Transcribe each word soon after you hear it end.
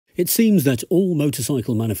It seems that all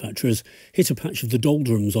motorcycle manufacturers hit a patch of the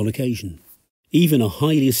doldrums on occasion. Even a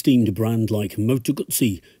highly esteemed brand like Moto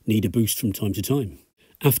Guzzi need a boost from time to time.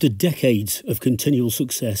 After decades of continual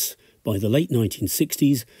success, by the late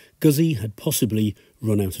 1960s, Guzzi had possibly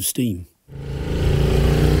run out of steam.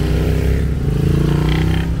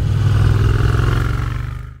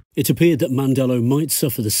 It appeared that Mandello might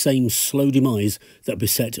suffer the same slow demise that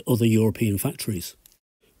beset other European factories.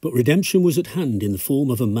 But redemption was at hand in the form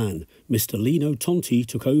of a man. Mr. Lino Tonti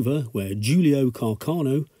took over where Giulio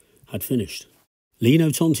Carcano had finished. Lino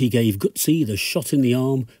Tonti gave Guzzi the shot in the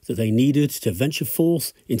arm that they needed to venture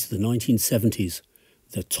forth into the 1970s.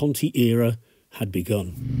 The Tonti era had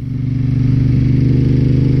begun.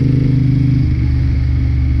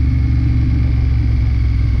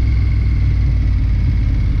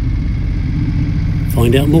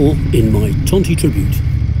 Find out more in my Tonti Tribute.